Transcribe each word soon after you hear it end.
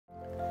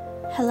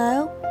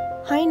Hello?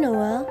 Hi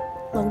Noah.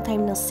 Long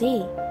time no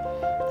see.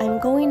 I'm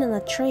going on a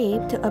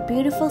trip to a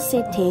beautiful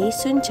city,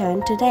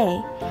 Suncheon, today.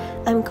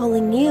 I'm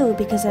calling you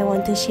because I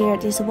want to share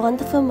this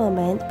wonderful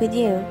moment with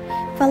you.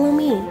 Follow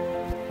me.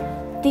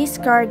 This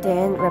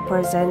garden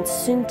represents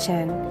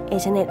Suncheon.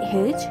 Isn't it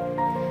huge?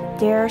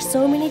 There are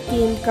so many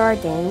themed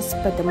gardens,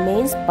 but the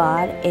main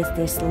spot is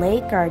this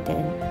lake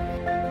garden.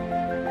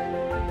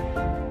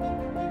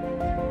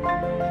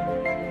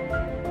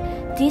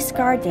 This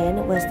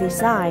garden was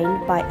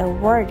designed by a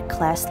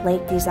world-class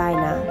lake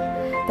designer.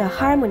 The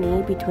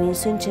harmony between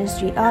Suncheon's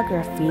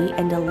geography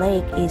and the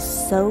lake is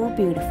so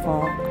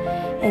beautiful.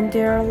 And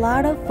there are a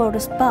lot of photo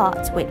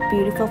spots with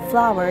beautiful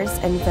flowers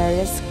and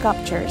various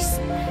sculptures.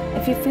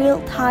 If you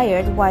feel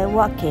tired while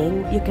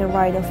walking, you can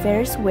ride a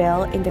Ferris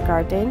wheel in the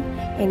garden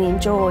and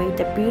enjoy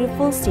the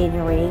beautiful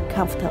scenery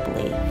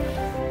comfortably.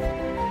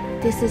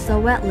 This is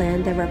a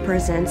wetland that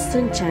represents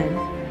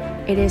Suncheon.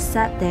 It is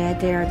said that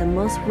they are the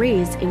most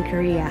rich in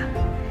Korea,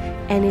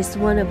 and is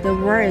one of the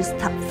world's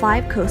top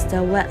 5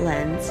 coastal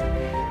wetlands.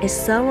 It's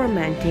so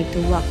romantic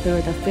to walk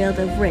through the field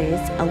of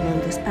reeds along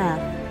this path.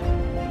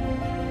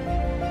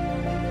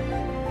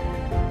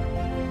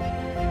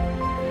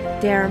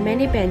 There are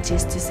many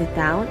benches to sit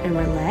down and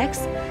relax,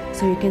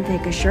 so you can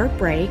take a short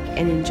break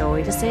and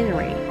enjoy the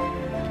scenery.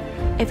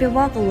 If you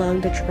walk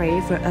along the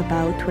trail for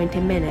about 20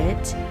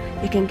 minutes,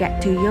 you can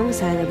get to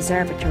Yongsan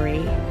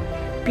Observatory.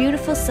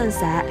 Beautiful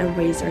sunset and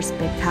rays are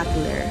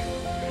spectacular.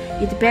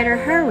 You'd better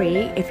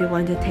hurry if you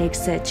want to take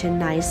such a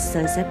nice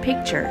sunset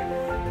picture.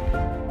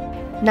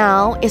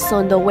 Now it's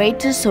on the way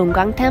to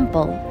Songgwangsa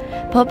Temple.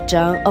 Pope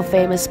John, a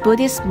famous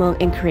Buddhist monk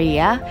in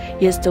Korea,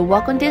 used to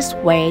walk on this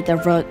way, the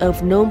road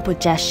of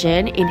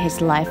non-possession, in his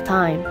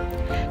lifetime.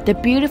 The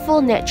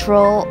beautiful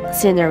natural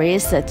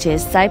sceneries such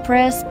as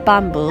cypress,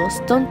 bamboo,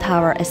 stone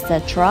tower,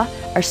 etc.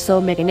 are so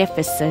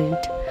magnificent.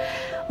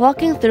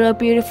 Walking through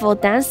beautiful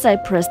dense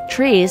cypress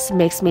trees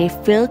makes me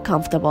feel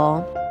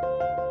comfortable.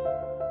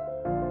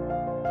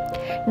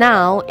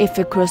 Now, if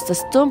you cross the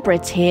stone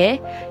bridge here,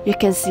 you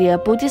can see a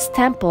Buddhist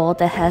temple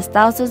that has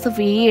thousands of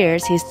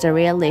years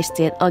history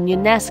listed on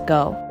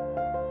UNESCO.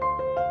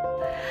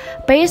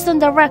 Based on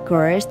the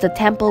records, the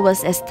temple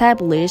was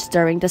established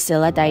during the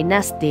Silla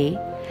dynasty.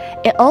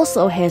 It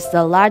also has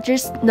the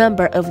largest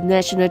number of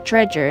national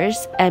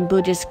treasures and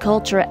Buddhist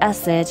cultural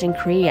assets in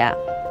Korea.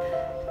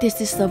 This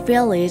is the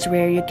village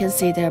where you can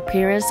see the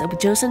appearance of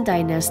Joseon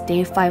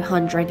dynasty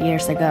 500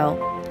 years ago.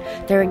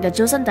 During the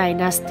Joseon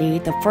dynasty,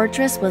 the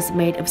fortress was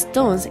made of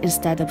stones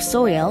instead of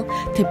soil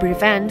to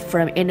prevent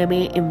from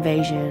enemy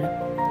invasion.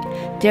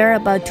 There are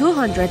about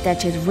 200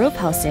 thatched roof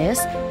houses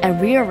and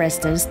real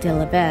residents still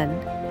live in.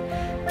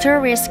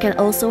 Tourists can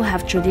also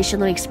have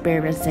traditional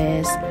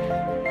experiences.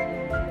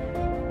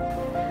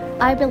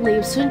 I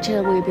believe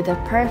Suncheon will be the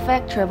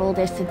perfect travel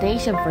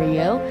destination for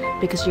you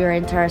because you're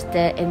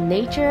interested in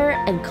nature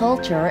and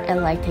culture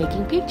and like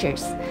taking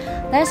pictures.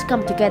 Let's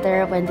come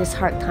together when this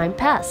hard time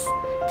passes.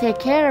 Take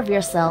care of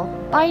yourself.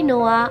 Bye,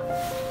 Noah.